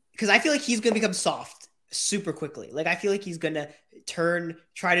 because I feel like he's going to become soft super quickly. Like I feel like he's gonna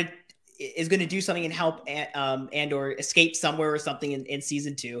is gonna do something and help and or escape somewhere or something in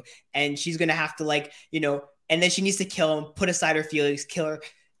season 2, and she's gonna have to, like, you know, and then she needs to kill him, put aside her feelings, kill her,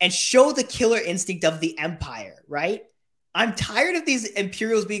 and show the killer instinct of the Empire, right? I'm tired of these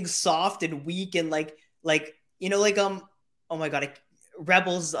Imperials being soft and weak and like you know, like oh my god,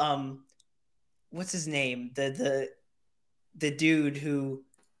 Rebels, what's his name, the dude who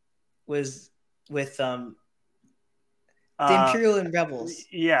was with the Imperial and Rebels.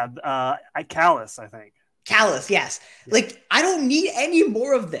 Yeah, Callus, I think. Callus, yes. Yeah. Like, I don't need any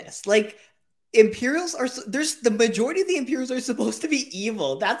more of this. Like, Imperials there's the majority of the Imperials are supposed to be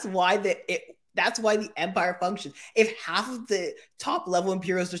evil. That's why the Empire functions. If half of the top level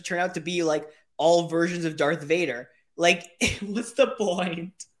Imperials just turn out to be like all versions of Darth Vader, like, what's the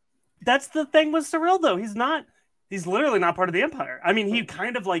point? That's the thing with Cyril, though. He's literally not part of the Empire. I mean, he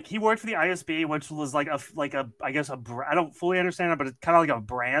kind of like, he worked for the ISB, which was like I guess I don't fully understand it, but it's kind of like a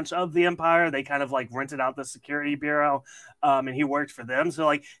branch of the Empire. They kind of like rented out the security bureau, and he worked for them. So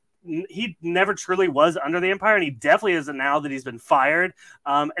like, he never truly was under the Empire, and he definitely isn't now that he's been fired.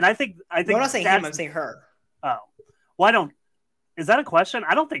 And I think I'm not saying him, I'm saying her. Oh, well, is that a question?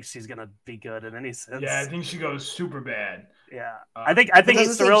 I don't think she's gonna be good in any sense. Yeah, I think she goes super bad. Yeah, I think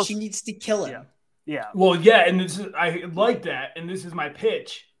Cyril, she needs to kill him. Yeah. Yeah. Well, yeah, and I like that, and this is my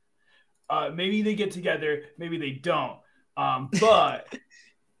pitch. Maybe they get together, maybe they don't. But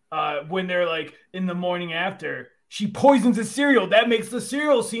when they're like in the morning after, she poisons the cereal. That makes the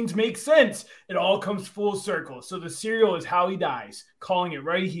cereal scenes make sense. It all comes full circle. So the cereal is how he dies. Calling it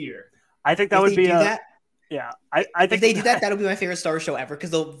right here. I think that would be that. Yeah, I think if they do that, that'll be my favorite Star Wars show ever, because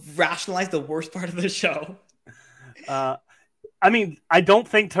they'll rationalize the worst part of the show. I mean, I don't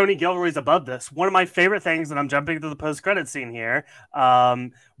think Tony Gilroy's above this. One of my favorite things, and I'm jumping to the post-credit scene here,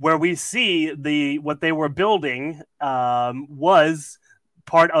 where we see what they were building was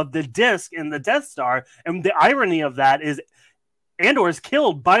part of the disc in the Death Star. And the irony of that is Andor is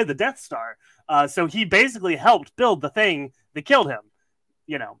killed by the Death Star. So he basically helped build the thing that killed him.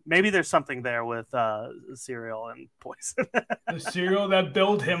 You know, maybe there's something there with cereal and poison. The cereal that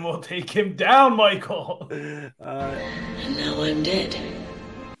built him will take him down, Michael. And now I'm dead.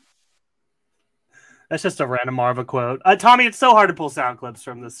 That's just a random Marva quote. Tommy, it's so hard to pull sound clips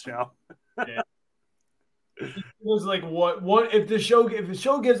from this show. Yeah. It was like, what if the show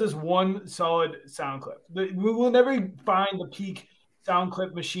gives us one solid sound clip, we will never find the peak sound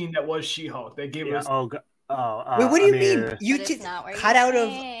clip machine that was She-Hulk that gave us. Oh God. Wait, what do you mean? You cut out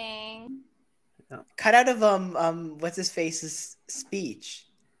of what's his face's speech?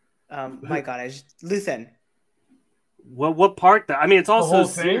 My God, Luthen. What part? I mean, it's also the whole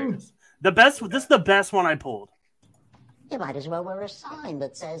thing. The best. This is the best one I pulled. You might as well wear a sign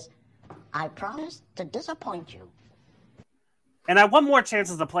that says, "I promise to disappoint you." And I want more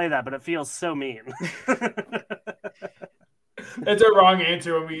chances to play that, but it feels so mean. That's a wrong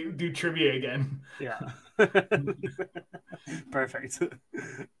answer when we do trivia again. Yeah. Perfect.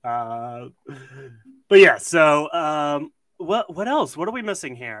 But yeah, so What else? What are we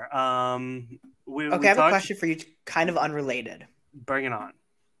missing here? We I have a question for you, kind of unrelated. Bring it on.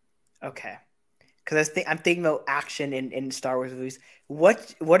 Okay, because I'm thinking about action in Star Wars movies.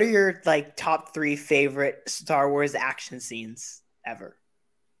 What are your like top 3 favorite Star Wars action scenes ever?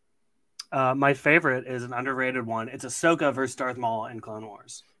 My favorite is an underrated one. It's Ahsoka versus Darth Maul in Clone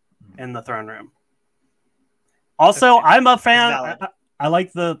Wars in the throne room. Also, okay. I'm a fan. I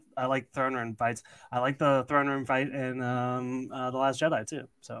like throne room fights. I like the throne room fight in The Last Jedi too.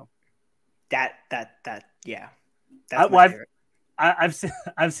 So yeah. That's my favorite.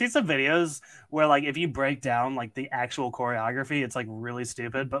 I've seen some videos where like if you break down like the actual choreography, it's like really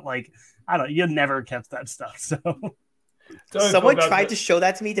stupid. But like I don't, you never catch that stuff. So someone tried to show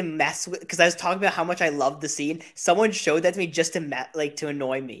that to me to mess with, because I was talking about how much I love the scene. Someone showed that to me just to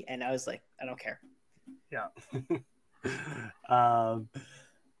annoy me, and I was like, I don't care. Yeah.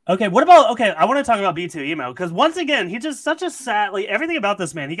 Okay, what about I want to talk about B2 Emo, because once again he's just such a sad, like everything about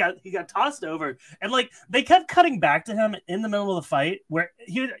this man, he got tossed over, and like they kept cutting back to him in the middle of the fight where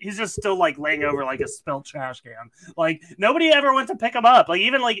he's just still like laying over like a spilled trash can. Like nobody ever went to pick him up, like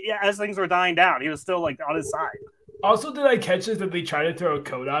even like as things were dying down he was still like on his side. Also, did I catch this that they tried to throw a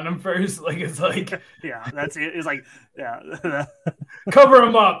coat on him first? Like it's like yeah, that's it. It's like yeah, cover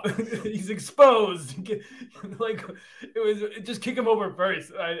him up. He's exposed. Like just kick him over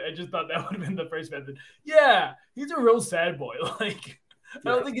first. I just thought that would have been the first method. Yeah, he's a real sad boy. Like I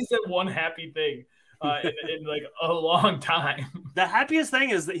don't think he said one happy thing in like a long time. The happiest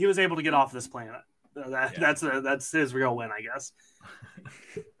thing is that he was able to get off this planet. That's his real win, I guess.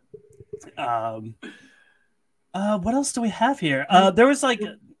 What else do we have here? There was like,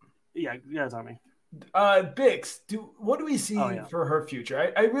 Tommy. Bix, what do we see for her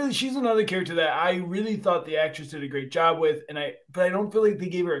future? I really, she's another character that I really thought the actress did a great job with, but I don't feel like they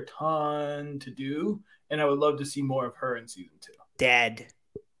gave her a ton to do, and I would love to see more of her in season 2. Dead.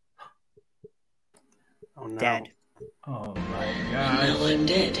 Oh no. Dead. Oh my god. No, I'm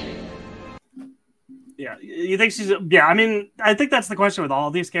dead. Yeah, you think she's? Yeah, I mean, I think that's the question with all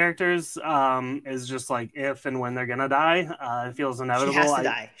these characters. Is just like if and when they're gonna die. It feels inevitable.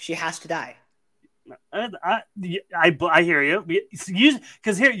 She has to die. I hear you.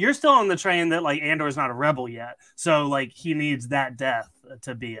 Because here you're still on the train that like Andor's not a rebel yet, so like he needs that death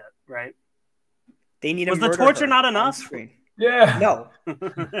to be it, right? They need. Was the torture not enough? Yeah. No.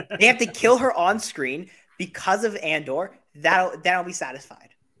 They have to kill her on screen because of Andor. That'll be satisfied.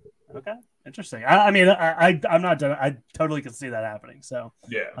 Okay. Interesting. I'm not done. I totally can see that happening. So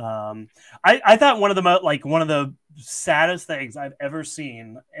yeah. I thought one of the saddest things I've ever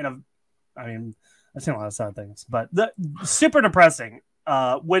seen I've seen a lot of sad things, but super depressing.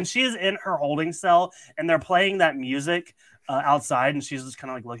 When she is in her holding cell and they're playing that music outside, and she's just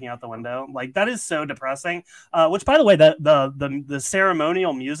kind of like looking out the window, like that is so depressing. Which, by the way, the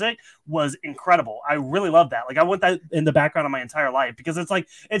ceremonial music was incredible. I really love that. Like I want that in the background of my entire life because it's like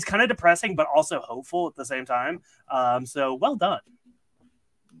it's kind of depressing but also hopeful at the same time. So well done.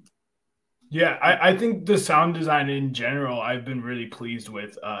 Yeah, I think the sound design in general I've been really pleased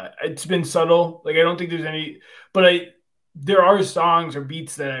with. It's been subtle. Like I don't think there's any, but there are songs or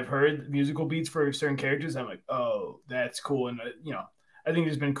beats that I've heard, musical beats for certain characters. I'm like, oh, that's cool. And, I think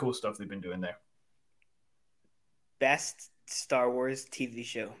there's been cool stuff they've been doing there. Best Star Wars TV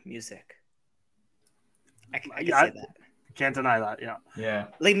show music. I can say that. Can't deny that, yeah. Yeah.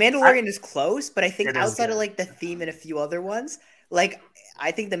 Like Mandalorian is close, but I think outside of like the theme and a few other ones, like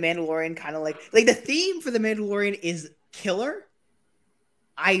I think the Mandalorian kind of like the theme for the Mandalorian is killer.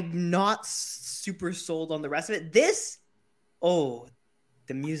 I'm not super sold on the rest of it. The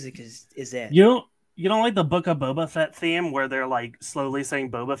music is it. You don't like the Book of Boba Fett theme where they're like slowly saying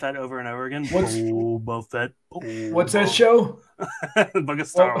Boba Fett over and over again? Boba Fett. What's that show? Book of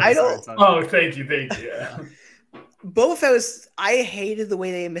Star Wars. I don't. Oh, thank you. Yeah. Boba Fett I hated the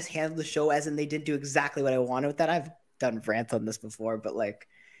way they mishandled the show, as in they didn't do exactly what I wanted with that. I've done rants on this before, but like,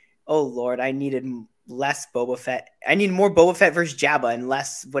 oh Lord, I needed less Boba Fett. I need more Boba Fett versus Jabba and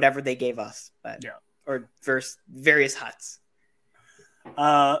less whatever they gave us. But or versus various Hutts.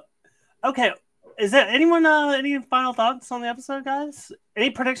 Okay. Is there anyone any final thoughts on the episode, guys? Any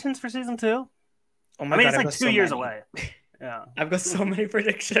predictions for season 2? Oh my God, it's like 2 years away. Yeah. I've got so many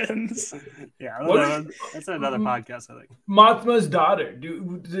predictions. Yeah, that's another podcast, I think. Mothma's daughter.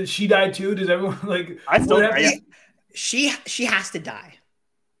 Does she die too? Does everyone like she has to die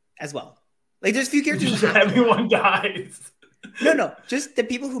as well. Like there's a few characters everyone dies. No, just the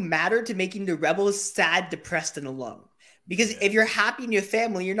people who matter to making the rebels sad, depressed, and alone. Because if you're happy in your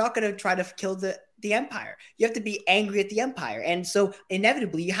family, you're not going to try to kill the Empire. You have to be angry at the Empire. And so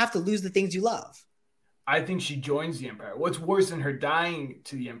inevitably, you have to lose the things you love. I think she joins the Empire. What's worse than her dying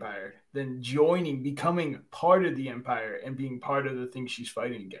to the Empire than becoming part of the Empire and being part of the thing she's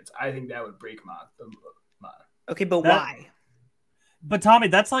fighting against? I think that would break Ma. Okay, but why? But Tommy,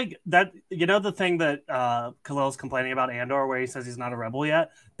 that's like that. You know the thing that Khalil's complaining about Andor, where he says he's not a rebel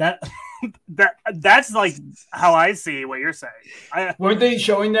yet. That's like how I see what you're saying. Weren't they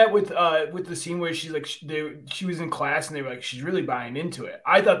showing that with the scene where she's like she was in class and they were like she's really buying into it?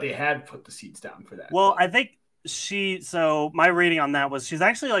 I thought they had put the seeds down for that. Well, I think so my reading on that was she's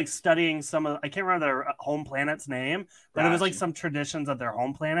actually like studying some of, I can't remember their home planet's name, but it was like some traditions of their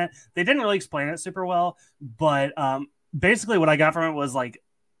home planet. They didn't really explain it super well, but basically what I got from it was like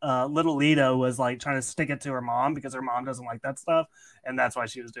little Leto was like trying to stick it to her mom because her mom doesn't like that stuff, and that's why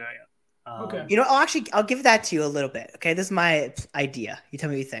she was doing it. Okay. You know, I'll give that to you a little bit. Okay, this is my idea. You tell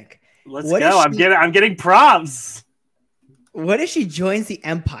me what you think. Let's go. I'm getting props. What if she joins the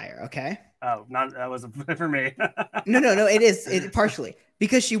Empire? Okay. Oh, that wasn't for me. No. It is partially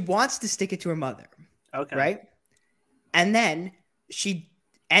because she wants to stick it to her mother. Okay. Right. And then she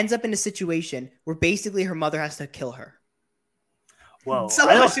ends up in a situation where basically her mother has to kill her. Whoa.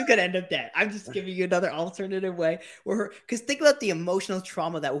 Somehow she's gonna end up dead. I'm just giving you another alternative way because think about the emotional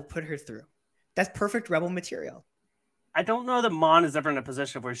trauma that will put her through. That's perfect rebel material. I don't know that Mon is ever in a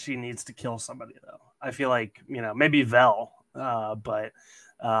position where she needs to kill somebody though. I feel like, maybe Vel, but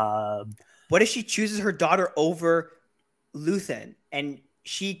what if she chooses her daughter over Luthen and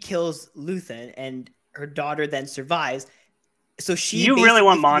she kills Luthen and her daughter then survives? So you really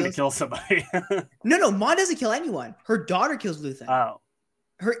want Mon to kill somebody? No, Mon doesn't kill anyone. Her daughter kills Luthen. Oh.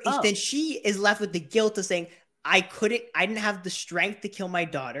 Then she is left with the guilt of saying, I didn't have the strength to kill my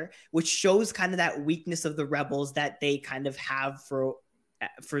daughter, which shows kind of that weakness of the rebels that they kind of have for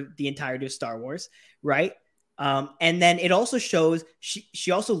the entirety of Star Wars, right? And then it also shows she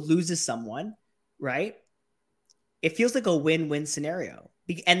also loses someone, right? It feels like a win-win scenario.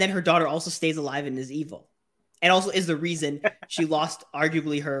 And then her daughter also stays alive and is evil. And also is the reason she lost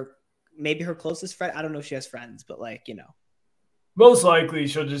arguably maybe her closest friend. I don't know if she has friends, but most likely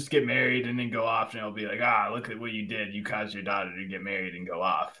she'll just get married and then go off and it'll be like, look at what you did. You caused your daughter to get married and go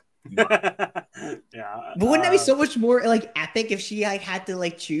off. Yeah. But wouldn't that be so much more like epic if she had to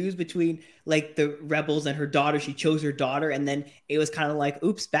choose between the rebels and her daughter? She chose her daughter, and then it was kind of like,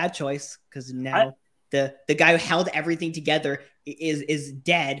 oops, bad choice, because now the guy who held everything together is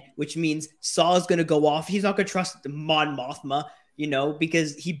dead, which means Saw is going to go off. He's not going to trust Mon Mothma,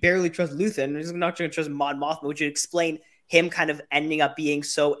 because he barely trusts Luthen. He's not going to trust Mon Mothma, which would explain him kind of ending up being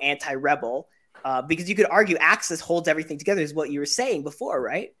so anti-rebel. Because you could argue Axis holds everything together, is what you were saying before,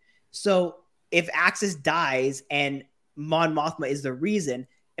 right? So if Axis dies and Mon Mothma is the reason,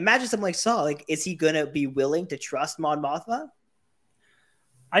 imagine something like Saw. Is he going to be willing to trust Mon Mothma?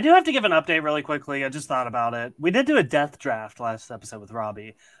 I do have to give an update really quickly. I just thought about it. We did do a death draft last episode with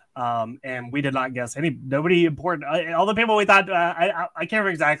Robbie, and we did not guess nobody important. All the people we thought, I can't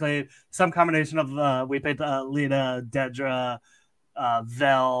remember exactly, some combination of, we picked Lena, Dedra,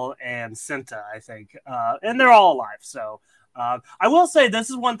 Vel, and Cinta, I think. And they're all alive, so... I will say this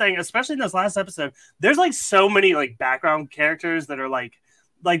is one thing, especially in this last episode. There's so many background characters that are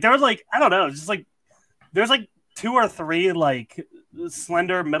there was I don't know, just there's 2 or 3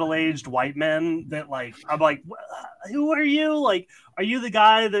 slender middle-aged white men that I'm like, who are you? Are you the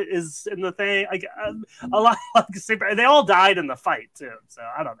guy that is in the thing? A lot they all died in the fight too, so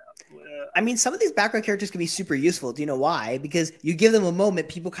I don't know. I mean, some of these background characters can be super useful. Do you know why? Because you give them a moment,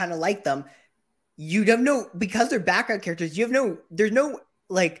 people kind of like them. You don't know, because they're background characters, there's no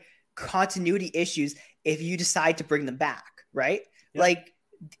continuity issues if you decide to bring them back, right? Yep.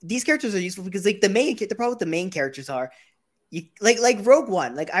 These characters are useful because the problem with the main characters are like Rogue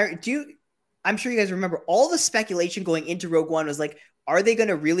One. I'm sure you guys remember all the speculation going into Rogue One was are they going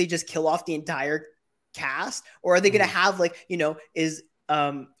to really just kill off the entire cast, or are they going to have is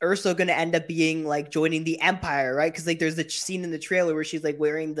Ursula going to end up being joining the Empire, right? Because there's the scene in the trailer where she's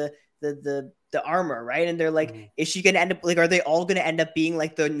wearing the armor, right? And they're is she going to end up are they all going to end up being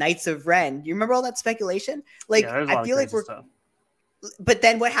the Knights of Ren? Do you remember all that speculation? I feel like stuff. But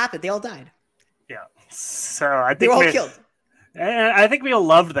then what happened? They all died. Yeah. So I think they were all killed. I think we all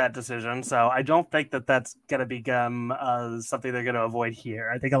loved that decision. So I don't think that that's going to become something they're going to avoid here.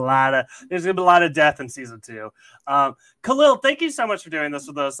 I think there's going to be a lot of death in season 2. Khalil, thank you so much for doing this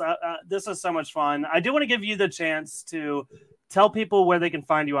with us. This was so much fun. I do want to give you the chance to tell people where they can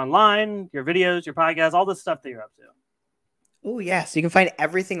find you online, your videos, your podcasts, all the stuff that you're up to. Oh, yeah. So you can find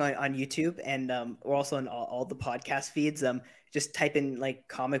everything on YouTube, and we're also on all the podcast feeds. Just type in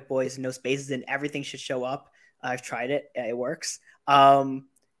Comic Boys, no spaces, and everything should show up. I've tried it. It works.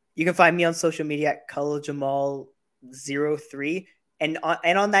 You can find me on social media at KhalilJamal03 and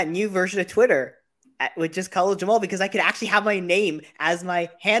on that new version of Twitter with just Khalil Jamal, because I could actually have my name as my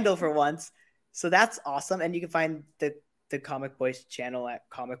handle for once. So that's awesome. And you can find the Comic Boys channel at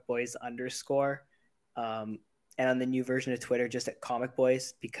Comic Boys _. And on the new version of Twitter, just at Comic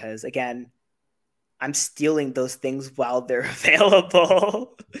Boys, because again, I'm stealing those things while they're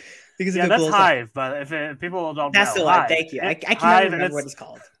available. Because that's Hive, but if people don't that's know, the one. Hive. Thank you. I can't Hive, remember what it's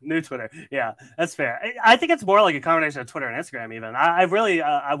called. New Twitter. Yeah, that's fair. I think it's more like a combination of Twitter and Instagram. Even I really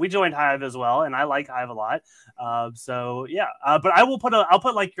we joined Hive as well, and I like Hive a lot. So yeah, but I'll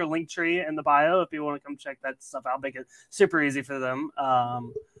put like your link tree in the bio if you want to come check that stuff out. Make it super easy for them.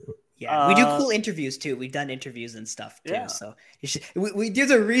 Yeah, we do cool interviews too. We've done interviews and stuff too. Yeah. So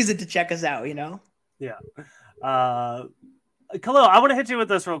there's a reason to check us out, you know? Yeah. Khalil, I want to hit you with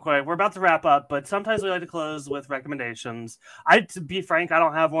this real quick. We're about to wrap up, but sometimes we like to close with recommendations. To be frank, I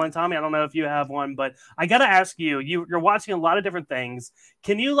don't have one. Tommy, I don't know if you have one, but I got to ask you, you're watching a lot of different things.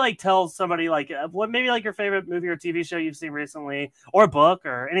 Can you like tell somebody like what maybe like your favorite movie or TV show you've seen recently, or book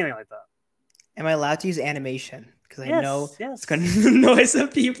or anything like that? Am I allowed to use animation? Because I know it's going to annoy some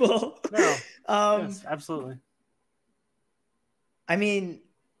people. No. Yes, absolutely. I mean,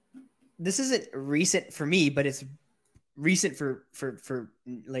 this isn't recent for me, but it's recent for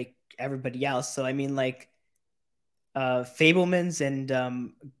like everybody else. So I mean, like Fablemans and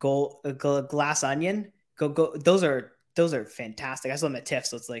Glass Onion. Go. Those are fantastic. I saw them at TIFF,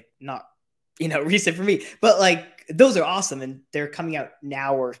 so it's like not recent for me, but like those are awesome, and they're coming out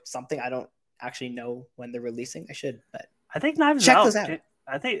now or something. I don't actually know when they're releasing. I should, but I think Knives check Out. those out.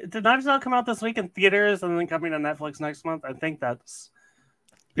 I think did Knives Out come out this week in theaters and then coming to Netflix next month? I think that's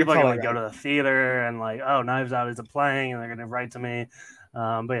people are going to go to the theater and like, oh, Knives Out isn't playing, and they're going to write to me.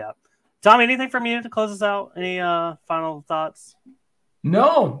 But yeah, Tommy, anything from you to close us out? Any final thoughts?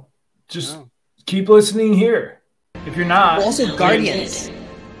 No, just keep listening here. If you're not, also Guardians.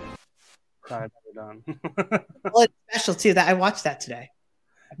 Sorry, we're done. Well, it's special too. That I watched that today.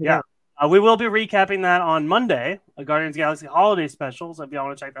 Yeah. We will be recapping that on Monday, a Guardians Galaxy Holiday Special. So if y'all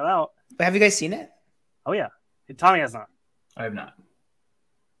want to check that out. But have you guys seen it? Oh, yeah. Tommy has not. I have not.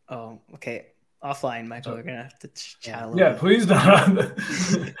 Oh, okay. Offline, Michael. We're going to have to chat a little bit. Please don't.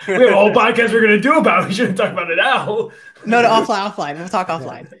 We have a whole podcast we're going to do about it. We shouldn't talk about it now. No, offline. We'll talk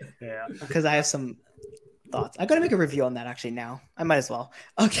offline. Yeah. Because I have some thoughts. I'm going to make a review on that actually now. I might as well.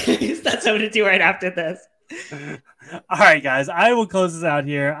 Okay. So that's what I'm going to do right after this. All right, guys, I will close this out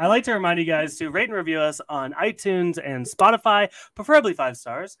here. I like to remind you guys to rate and review us on iTunes and Spotify, preferably 5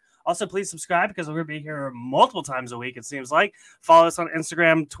 stars. Also, please subscribe because we're going to be here multiple times a week, it seems like. Follow us on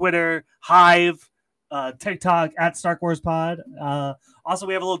Instagram, Twitter, Hive, TikTok, at Stark Wars Pod. Also,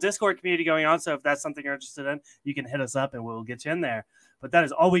 we have a little Discord community going on, so if that's something you're interested in, you can hit us up and we'll get you in there. But that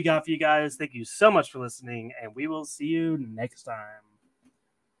is all we got for you guys. Thank you so much for listening, and we will see you next time.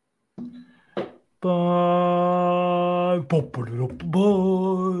 Bye. Bye.